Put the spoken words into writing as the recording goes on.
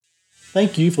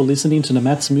Thank you for listening to the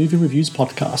Matt's Movie Reviews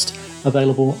podcast,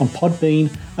 available on Podbean,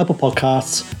 Apple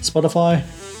Podcasts, Spotify,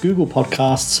 Google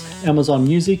Podcasts, Amazon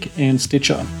Music, and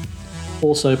Stitcher.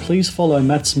 Also, please follow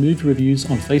Matt's Movie Reviews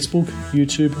on Facebook,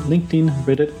 YouTube, LinkedIn,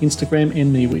 Reddit, Instagram,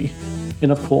 and MeWe.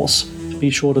 And of course, be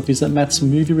sure to visit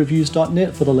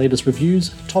mattsmoviereviews.net for the latest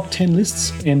reviews, top 10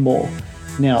 lists, and more.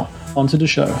 Now, on to the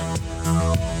show.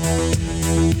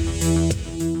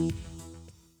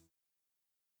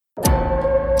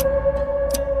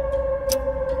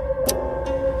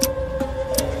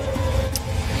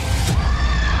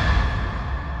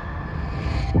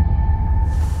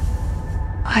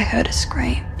 I heard a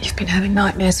scream. You've been having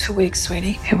nightmares for weeks,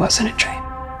 sweetie. It wasn't a dream.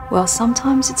 Well,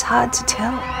 sometimes it's hard to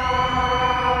tell.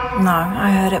 No,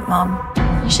 I heard it, Mum.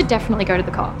 You should definitely go to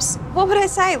the cops. What would I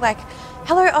say? Like,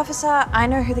 hello, officer, I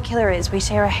know who the killer is. We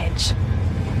share a hedge.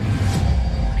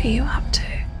 What are you up to?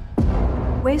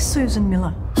 Where's Susan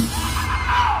Miller?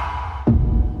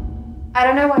 I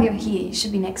don't know why you're here. You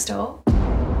should be next door.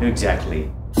 Who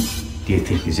exactly do you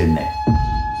think is in there?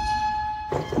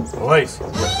 Police.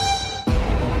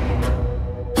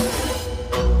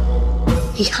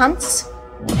 He hunts.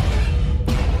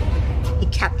 He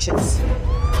captures.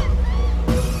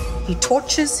 He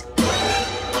tortures.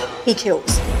 He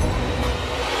kills.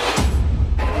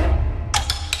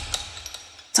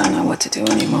 Don't know what to do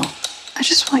anymore. I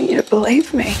just want you to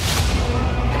believe me.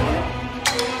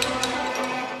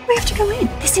 We have to go in.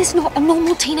 This is not a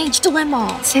normal teenage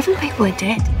dilemma. 7 people are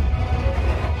dead.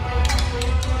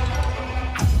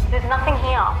 There's nothing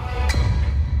here.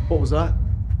 What was that?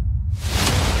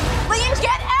 Liam,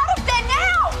 get out of there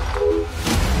now!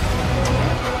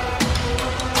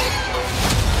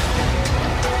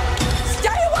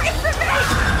 Stay away from me!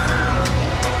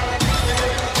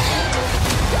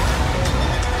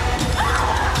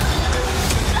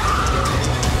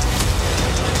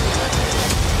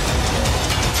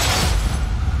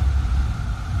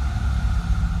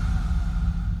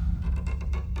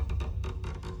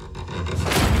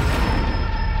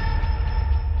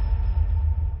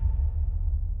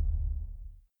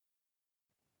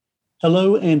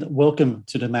 Hello and welcome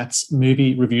to the Matt's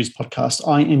Movie Reviews podcast.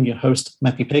 I am your host,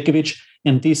 Matthew Pekovic,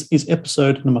 and this is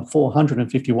episode number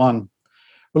 451.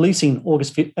 Releasing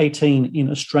August 18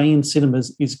 in Australian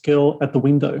cinemas is Girl at the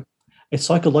Window, a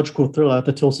psychological thriller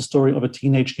that tells the story of a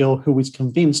teenage girl who is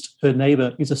convinced her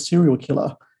neighbour is a serial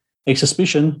killer, a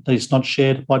suspicion that is not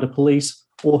shared by the police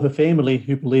or her family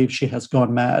who believe she has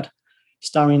gone mad.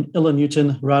 Starring Ella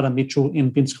Newton, Radha Mitchell,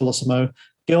 and Vince Colosimo,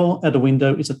 Girl at the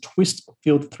Window is a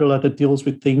twist-filled thriller that deals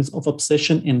with themes of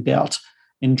obsession and doubt.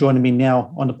 And joining me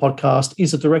now on the podcast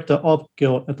is the director of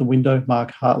Girl at the Window, Mark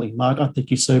Hartley. Mark, I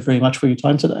thank you so very much for your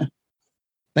time today.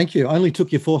 Thank you. Only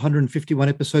took you 451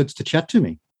 episodes to chat to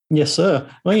me. Yes, sir.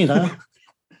 Well, you know.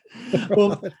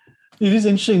 Well, it is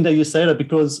interesting that you say that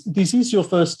because this is your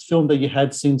first film that you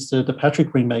had since the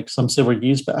Patrick remake some several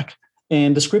years back.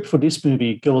 And the script for this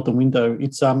movie, Girl at the Window,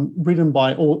 it's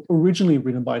originally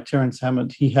written by Terrence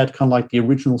Hammond. He had kind of like the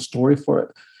original story for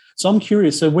it. So I'm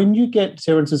curious, so when you get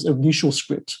Terrence's initial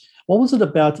script, what was it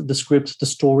about the script, the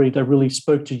story that really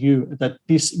spoke to you that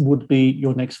this would be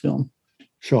your next film?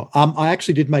 Sure. I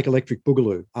actually did make Electric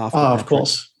Boogaloo after that. Of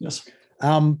course, yes.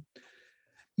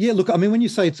 Yeah, look, I mean, when you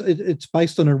say it's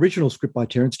based on an original script by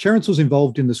Terrence, Terrence was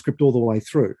involved in the script all the way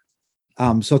through.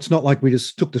 So it's not like we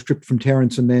just took the script from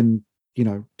Terrence and then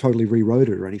totally rewrote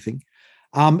it or anything.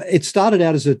 It started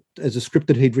out as a script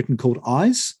that he'd written called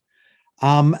Eyes.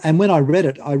 And when I read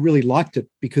it, I really liked it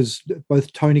because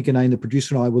both Tony Ganane, the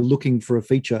producer, and I were looking for a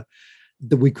feature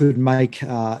that we could make,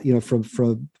 from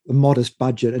a modest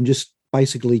budget and just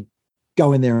basically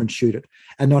go in there and shoot it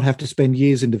and not have to spend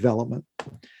years in development.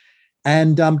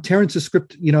 And Terrence's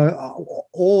script,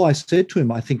 all I said to him,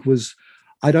 I think, was,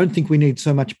 I don't think we need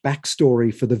so much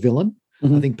backstory for the villain.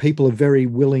 Mm-hmm. I think people are very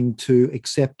willing to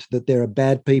accept that there are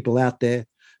bad people out there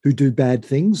who do bad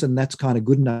things, and that's kind of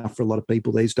good enough for a lot of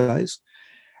people these days.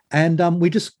 And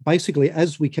we just basically,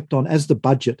 as we kept on, as the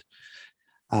budget,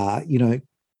 as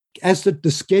the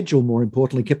schedule, more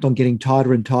importantly, kept on getting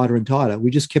tighter and tighter and tighter,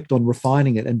 we just kept on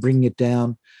refining it and bringing it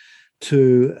down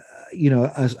to,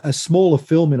 a smaller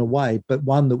film in a way, but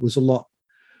one that was a lot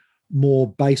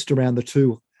more based around the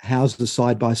two houses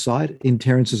side by side. In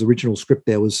Terrence's original script,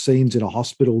 there was scenes in a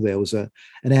hospital, there was an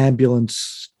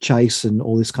ambulance chase and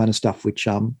all this kind of stuff, which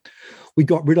we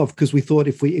got rid of because we thought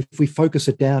if we focus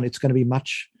it down, it's going to be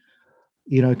much,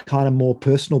 kind of more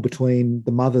personal between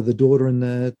the mother, the daughter, and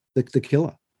the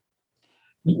killer.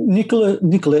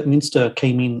 Nicolette Minster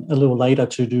came in a little later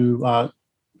to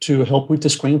help with the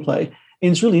screenplay.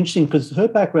 And it's really interesting because her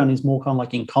background is more kind of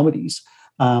like in comedies.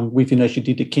 with, she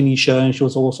did the Kinney Show, and she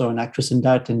was also an actress in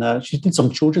that, and she did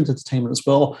some children's entertainment as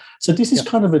well. So this is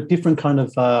kind of a different kind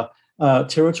of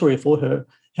territory for her.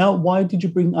 Why did you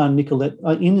bring Nicolette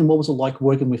in, and what was it like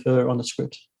working with her on the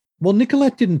script? Well,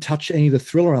 Nicolette didn't touch any of the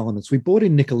thriller elements. We brought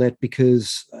in Nicolette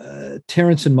because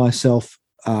Terence and myself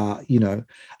are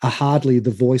hardly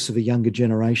the voice of a younger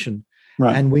generation.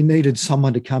 Right. And we needed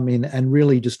someone to come in and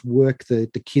really just work the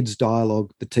kids'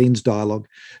 dialogue, the teens' dialogue,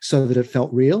 so that it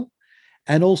felt real,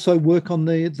 and also work on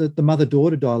the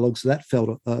mother-daughter dialogue, so that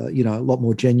felt a lot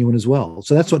more genuine as well.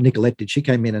 So that's what Nicolette did. She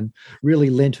came in and really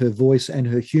lent her voice and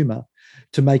her humour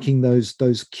to making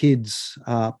those kids'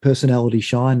 personality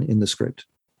shine in the script.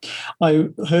 I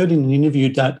heard in an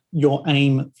interview that your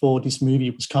aim for this movie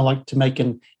was kind of like to make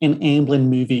an Amblin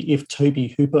movie if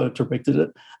Toby Hooper directed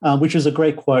it, which is a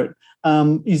great quote.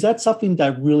 Is that something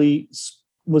that really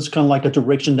was kind of like a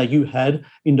direction that you had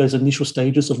in those initial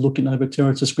stages of looking over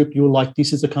Terence's script? You were like,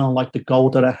 this is the kind of like the goal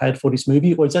that I had for this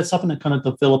movie, or is that something that kind of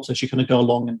develops as you kind of go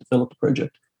along and develop the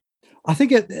project? I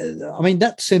think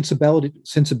that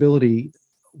sensibility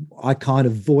I kind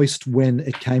of voiced when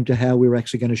it came to how we were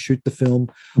actually going to shoot the film,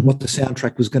 what the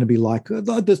soundtrack was going to be like,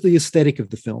 the aesthetic of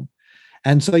the film.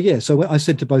 And so I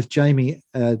said to both Jamie,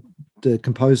 the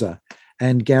composer,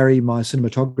 and Gary, my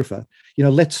cinematographer,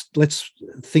 let's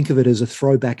think of it as a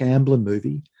throwback Amblin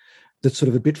movie that's sort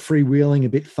of a bit freewheeling, a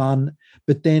bit fun,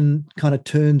 but then kind of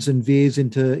turns and veers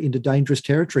into dangerous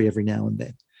territory every now and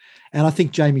then. And I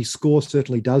think Jamie's score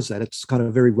certainly does that. It's kind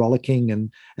of very rollicking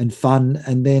and fun,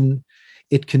 and then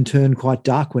it can turn quite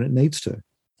dark when it needs to.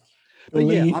 But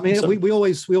we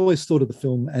always thought of the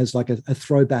film as like a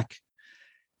throwback.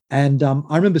 And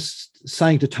I remember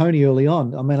saying to Tony early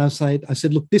on, I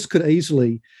said, look,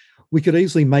 we could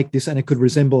easily make this and it could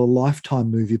resemble a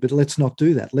Lifetime movie, but let's not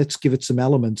do that. Let's give it some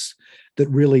elements that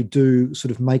really do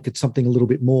sort of make it something a little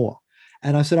bit more.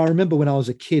 And I said, I remember when I was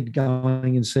a kid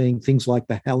going and seeing things like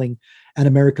The Howling and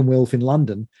American Werewolf in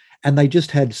London, and they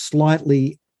just had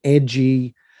slightly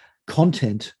edgy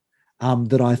content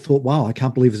that I thought, wow, I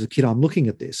can't believe as a kid I'm looking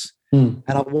at this. And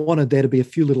I wanted there to be a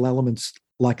few little elements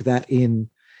like that in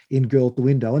Girl at the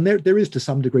Window. And there is, to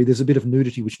some degree, there's a bit of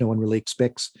nudity, which no one really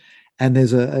expects. And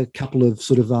there's a couple of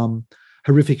sort of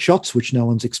horrific shots, which no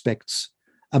one expects,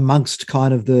 amongst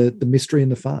kind of the mystery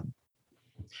and the fun.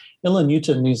 Ella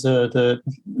Newton is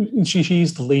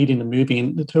she's the lead in the movie,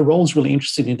 and her role is really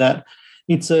interesting in that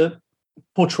it's a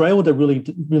portrayal that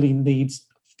really needs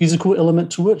physical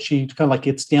element to it. She kind of like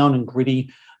gets down and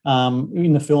gritty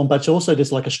in the film, but also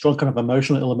there's like a strong kind of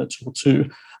emotional element to it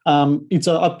too. I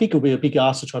think it'll be a big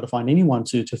ask to try to find anyone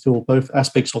to fill both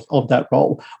aspects of that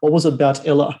role. What was it about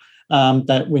Ella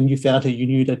that when you found her, you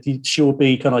knew that she will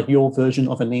be kind of like your version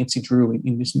of a Nancy Drew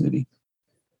in this movie?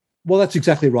 Well, that's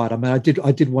exactly right. I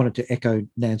did want it to echo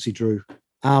Nancy Drew.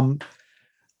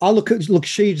 Look,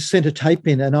 she sent a tape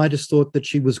in, and I just thought that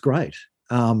she was great.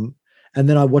 And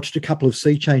then I watched a couple of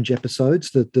Sea Change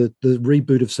episodes, the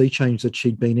reboot of Sea Change that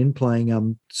she'd been in,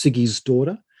 playing Siggy's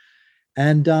daughter,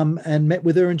 and met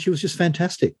with her, and she was just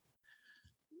fantastic.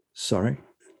 She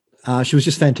was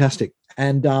just fantastic.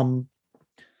 And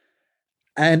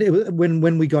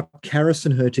when we got Karis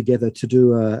and her together to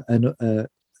do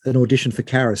an audition for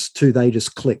Karis, they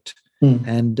just clicked,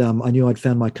 and I knew I'd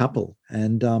found my couple.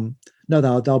 And they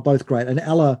were both great. And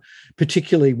Ella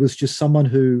particularly was just someone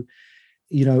who,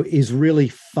 is really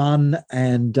fun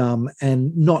and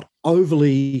not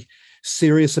overly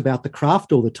serious about the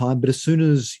craft all the time. But as soon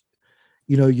as,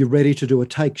 you're ready to do a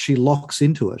take, she locks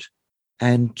into it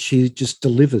and she just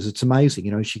delivers. It's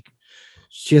amazing.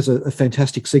 She has a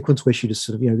fantastic sequence where she just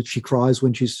sort of, she cries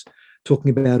when she's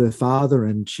talking about her father,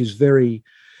 and she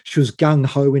was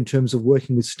gung-ho in terms of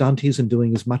working with stunties and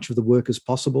doing as much of the work as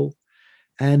possible.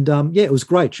 And it was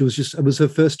great. It was her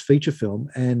first feature film,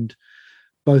 and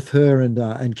both her and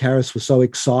Karis were so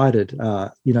excited,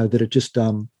 that it just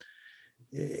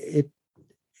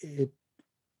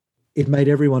it made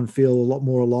everyone feel a lot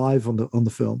more alive on the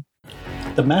film.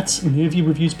 The Matt's Movie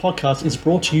Reviews podcast is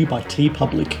brought to you by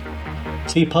TeePublic.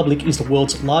 TeePublic is the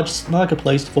world's largest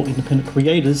marketplace for independent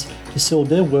creators to sell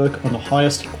their work on the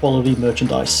highest quality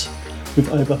merchandise. With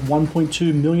over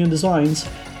 1.2 million designs,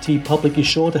 TeePublic is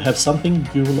sure to have something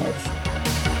you love.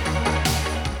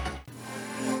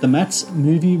 The Matt's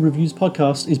Movie Reviews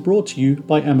podcast is brought to you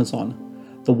by Amazon.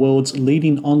 The world's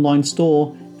leading online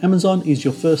store, Amazon is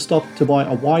your first stop to buy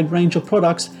a wide range of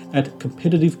products at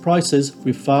competitive prices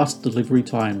with fast delivery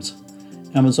times.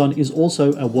 Amazon is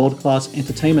also a world-class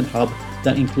entertainment hub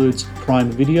that includes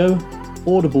Prime Video,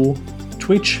 Audible,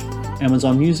 Twitch,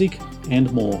 Amazon Music,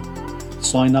 and more.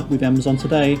 Sign up with Amazon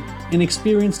today and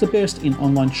experience the best in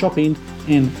online shopping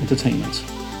and entertainment.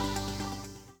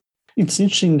 It's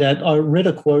interesting that I read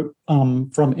a quote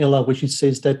from Ella, where she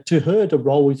says that to her the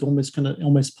role is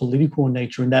almost political in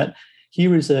nature, and that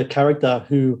here is a character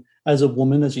who, as a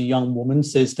woman, as a young woman,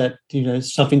 says that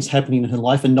something's happening in her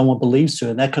life and no one believes her,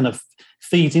 and that kind of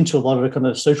feeds into a lot of the kind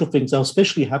of social things that are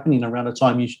especially happening around the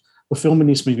time you were filming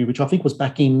this movie, which I think was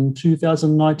back in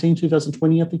 2019,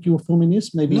 2020. I think you were filming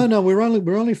this, maybe. No, we're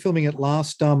only filming it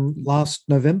last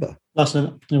November.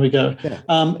 There we go.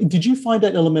 Yeah. Did you find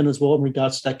that element as well in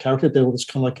regards to that character? There was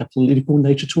kind of like a political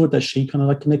nature to it that she kind of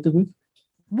like connected with?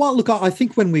 Well, look, I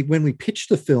think when we pitched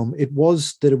the film, it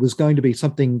was that it was going to be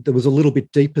something that was a little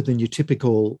bit deeper than your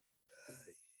typical,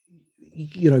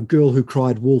 girl who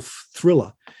cried wolf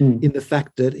thriller. In the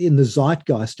fact that in the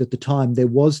zeitgeist at the time, there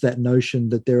was that notion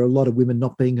that there are a lot of women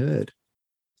not being heard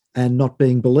and not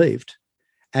being believed.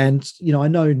 And, I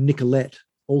know Nicolette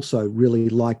also really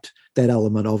liked that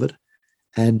element of it.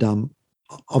 And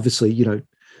obviously,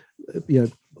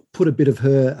 put a bit of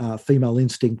her female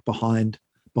instinct behind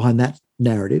that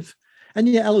narrative. And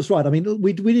yeah, Ella's right. I mean,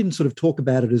 we didn't sort of talk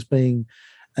about it as being,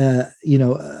 a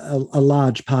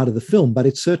large part of the film, but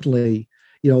it's certainly,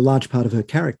 a large part of her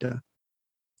character.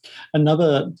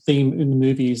 Another theme in the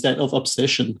movie is that of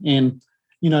obsession. And,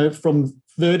 from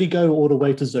Vertigo all the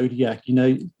way to Zodiac,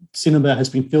 cinema has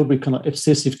been filled with kind of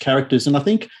obsessive characters. And I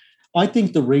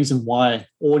think the reason why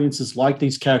audiences like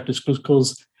these characters is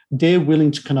because they're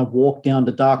willing to kind of walk down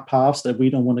the dark paths that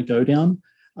we don't want to go down.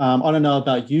 I don't know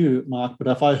about you, Mark, but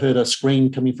if I heard a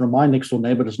scream coming from my next door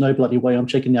neighbor, there's no bloody way I'm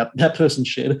checking out that person's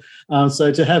shed.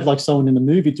 So to have like someone in the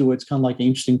movie do it's kind of like an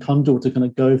interesting conduit to kind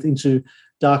of go into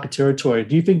darker territory.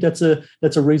 Do you think that's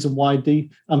a reason why the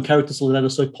characters like that are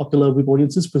so popular with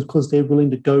audiences, because they're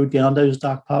willing to go down those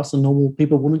dark paths that normal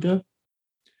people wouldn't go?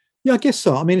 Yeah, I guess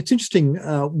so. I mean, it's interesting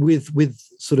with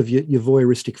sort of your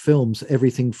voyeuristic films,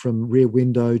 everything from Rear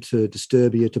Window to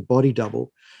Disturbia to Body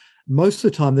Double. Most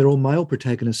of the time, they're all male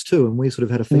protagonists too, and we sort of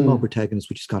had a female protagonist,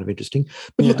 which is kind of interesting.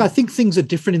 But look, I think things are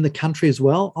different in the country as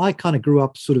well. I kind of grew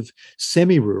up sort of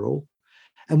semi-rural,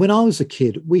 and when I was a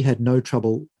kid, we had no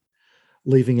trouble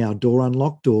leaving our door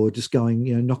unlocked or just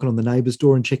going, knocking on the neighbour's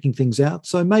door and checking things out.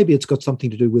 So maybe it's got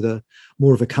something to do with a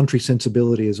more of a country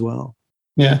sensibility as well.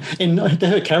 Yeah, and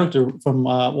her character, from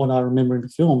what I remember in the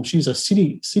film, she's a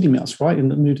city mouse, right?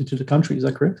 And moved into the country. Is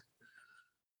that correct?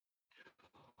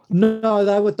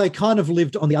 No, they kind of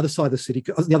lived on the other side of the city,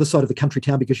 on the other side of the country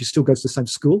town, because she still goes to the same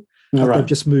school. Right. They've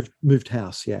just moved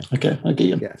house. Yeah. Okay, I get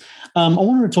you. Yeah. I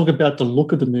wanted to talk about the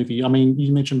look of the movie. I mean,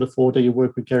 you mentioned before that you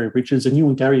worked with Gary Richards, and you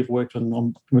and Gary have worked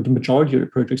on the majority of your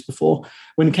projects before.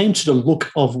 When it came to the look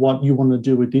of what you want to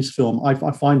do with this film, I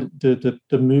find the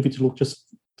movie to look just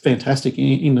fantastic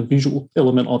in the visual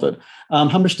element of it.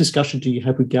 How much discussion do you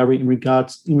have with Gary in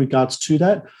regards to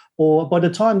that? Or by the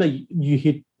time that you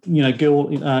hit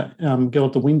girl at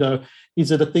the window,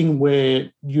 is it a thing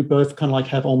where you both kind of like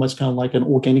have almost kind of like an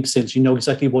organic sense? You know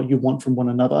exactly what you want from one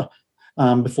another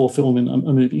before filming a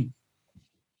movie?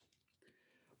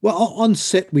 Well, on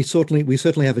set, we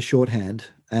certainly have a shorthand,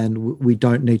 and we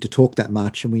don't need to talk that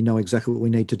much, and we know exactly what we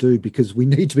need to do because we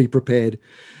need to be prepared,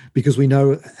 because we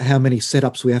know how many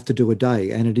setups we have to do a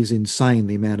day, and it is insane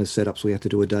the amount of setups we have to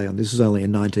do a day on. This is only a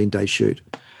 19-day shoot.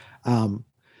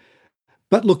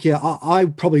 But look, yeah, I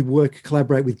probably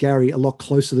collaborate with Gary a lot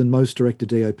closer than most director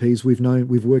DOPs.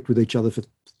 We've worked with each other for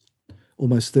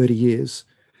almost 30 years,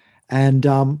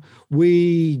 and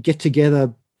we get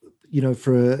together,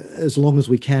 for as long as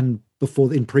we can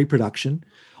before in pre-production.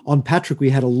 On Patrick, we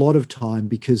had a lot of time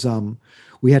because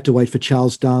we had to wait for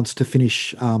Charles Dance to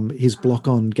finish his block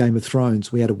on Game of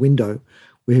Thrones. We had a window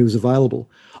where he was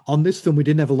available. On this film, we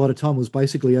didn't have a lot of time. It was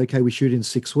basically, okay, we shoot in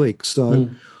 6 weeks. So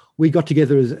we got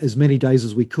together as many days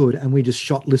as we could, and we just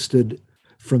shot listed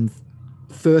from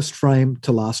first frame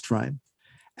to last frame.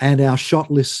 And our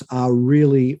shot lists are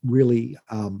really, really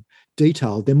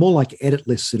detailed. They're more like edit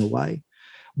lists in a way,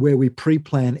 where we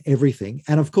pre-plan everything.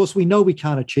 And of course, we know we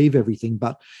can't achieve everything,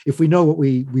 but if we know what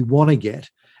we want to get,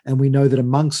 and we know that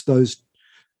amongst those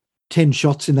 10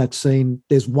 shots in that scene,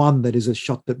 there's one that is a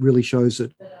shot that really shows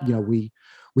that,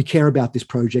 we care about this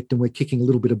project and we're kicking a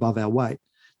little bit above our weight,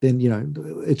 then,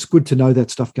 it's good to know that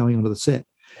stuff going onto the set.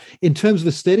 In terms of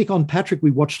aesthetic, on Patrick,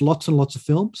 we watched lots and lots of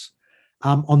films.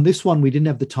 On this one, we didn't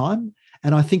have the time.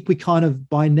 And I think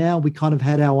by now we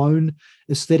had our own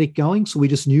aesthetic going. So we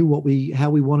just knew how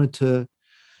we wanted to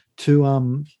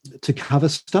cover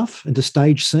stuff and to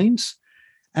stage scenes.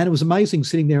 And it was amazing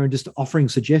sitting there and just offering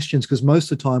suggestions, because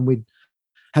most of the time we'd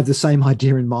have the same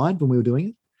idea in mind when we were doing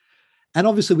it. And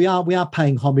obviously we are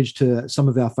paying homage to some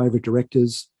of our favorite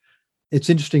directors. It's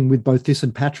interesting with both this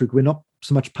and Patrick, we're not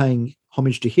so much paying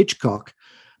homage to Hitchcock,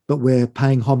 but we're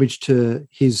paying homage to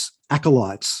his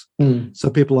acolytes. So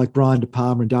people like Brian De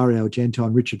Palma and Dario Argento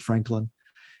and Richard Franklin.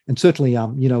 And certainly,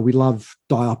 we love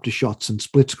diopter shots and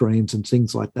split screens and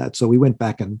things like that. So we went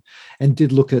back and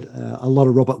did look at a lot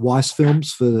of Robert Weiss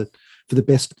films for the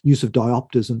best use of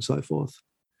diopters and so forth.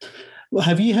 Well,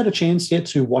 have you had a chance yet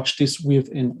to watch this with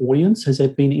an audience? Has there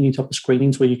been any type of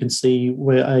screenings where you can see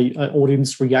where an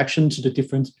audience reaction to the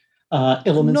different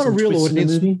elements Not a and real twists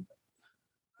audience. in the movie?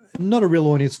 Not a real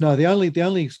audience, no. The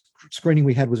only screening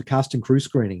we had was a cast and crew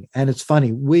screening. And it's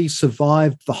funny, we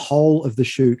survived the whole of the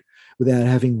shoot without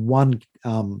having one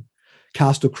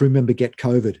cast or crew member get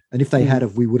COVID. And if they had,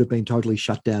 we would have been totally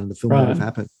shut down and the film would have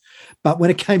happened. But when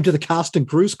it came to the cast and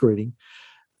crew screening,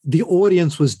 the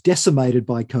audience was decimated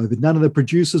by COVID. None of the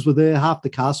producers were there. Half the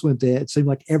cast weren't there. It seemed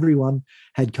like everyone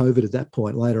had COVID at that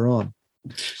point later on.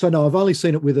 So no, I've only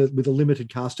seen it with a limited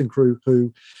cast and crew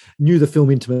who knew the film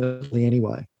intimately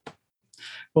anyway.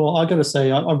 Well, I got to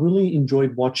say, I really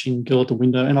enjoyed watching Girl at the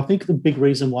Window. And I think the big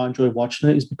reason why I enjoyed watching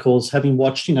it is because having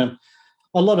watched,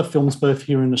 a lot of films both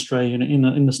here in Australia and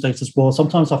in the States as well,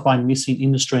 sometimes I find missing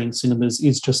in Australian cinemas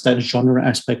is just that genre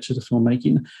aspect to the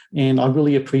filmmaking. And I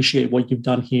really appreciate what you've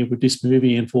done here with this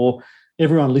movie. And for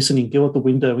everyone listening, Girl at the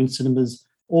Window in cinemas,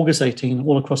 August 18,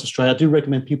 all across Australia. I do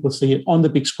recommend people see it on the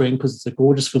big screen because it's a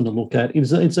gorgeous film to look at.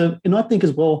 And I think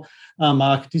as well,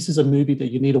 Mark, this is a movie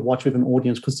that you need to watch with an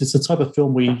audience because it's the type of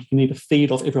film where you need to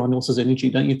feed off everyone else's energy,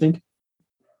 don't you think?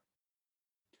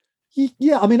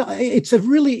 Yeah, I mean, it's a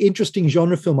really interesting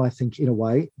genre film, I think, in a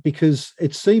way, because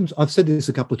it seems, I've said this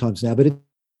a couple of times now, but it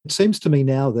seems to me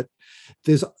now that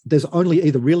there's only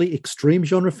either really extreme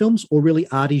genre films or really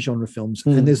arty genre films,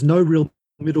 and there's no real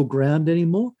middle ground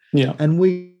anymore. Yeah. And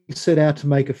we set out to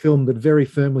make a film that very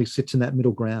firmly sits in that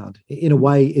middle ground. In a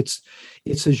way, it's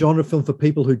a genre film for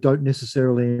people who don't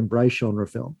necessarily embrace genre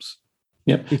films.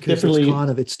 Yeah, because definitely.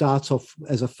 it starts off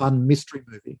as a fun mystery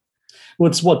movie. Well,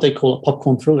 it's what they call a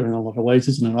popcorn thriller in a lot of ways,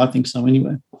 isn't it? I think so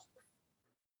anyway.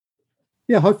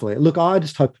 Yeah, hopefully. Look, I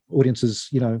just hope audiences,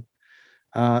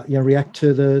 react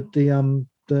to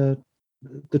the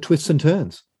twists and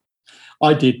turns.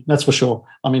 I did, that's for sure.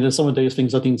 I mean, there's some of these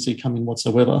things I didn't see coming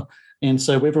whatsoever. And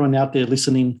so everyone out there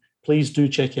listening, please do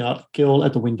check out Girl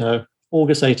at the Window,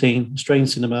 August 18, Australian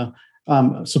cinema.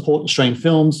 Support Australian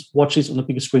films. Watch this on the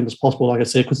biggest screen as possible, like I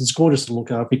said, because it's gorgeous to look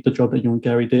at. I think the job that you and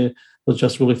Gary did was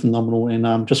just really phenomenal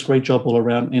and just great job all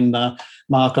around. And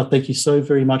Mark, I thank you so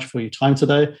very much for your time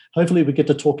today. Hopefully we get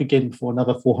to talk again before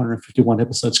another 451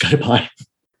 episodes go by.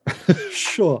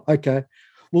 Sure. Okay.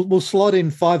 We'll slot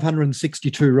in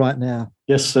 562 right now.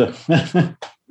 Yes, sir.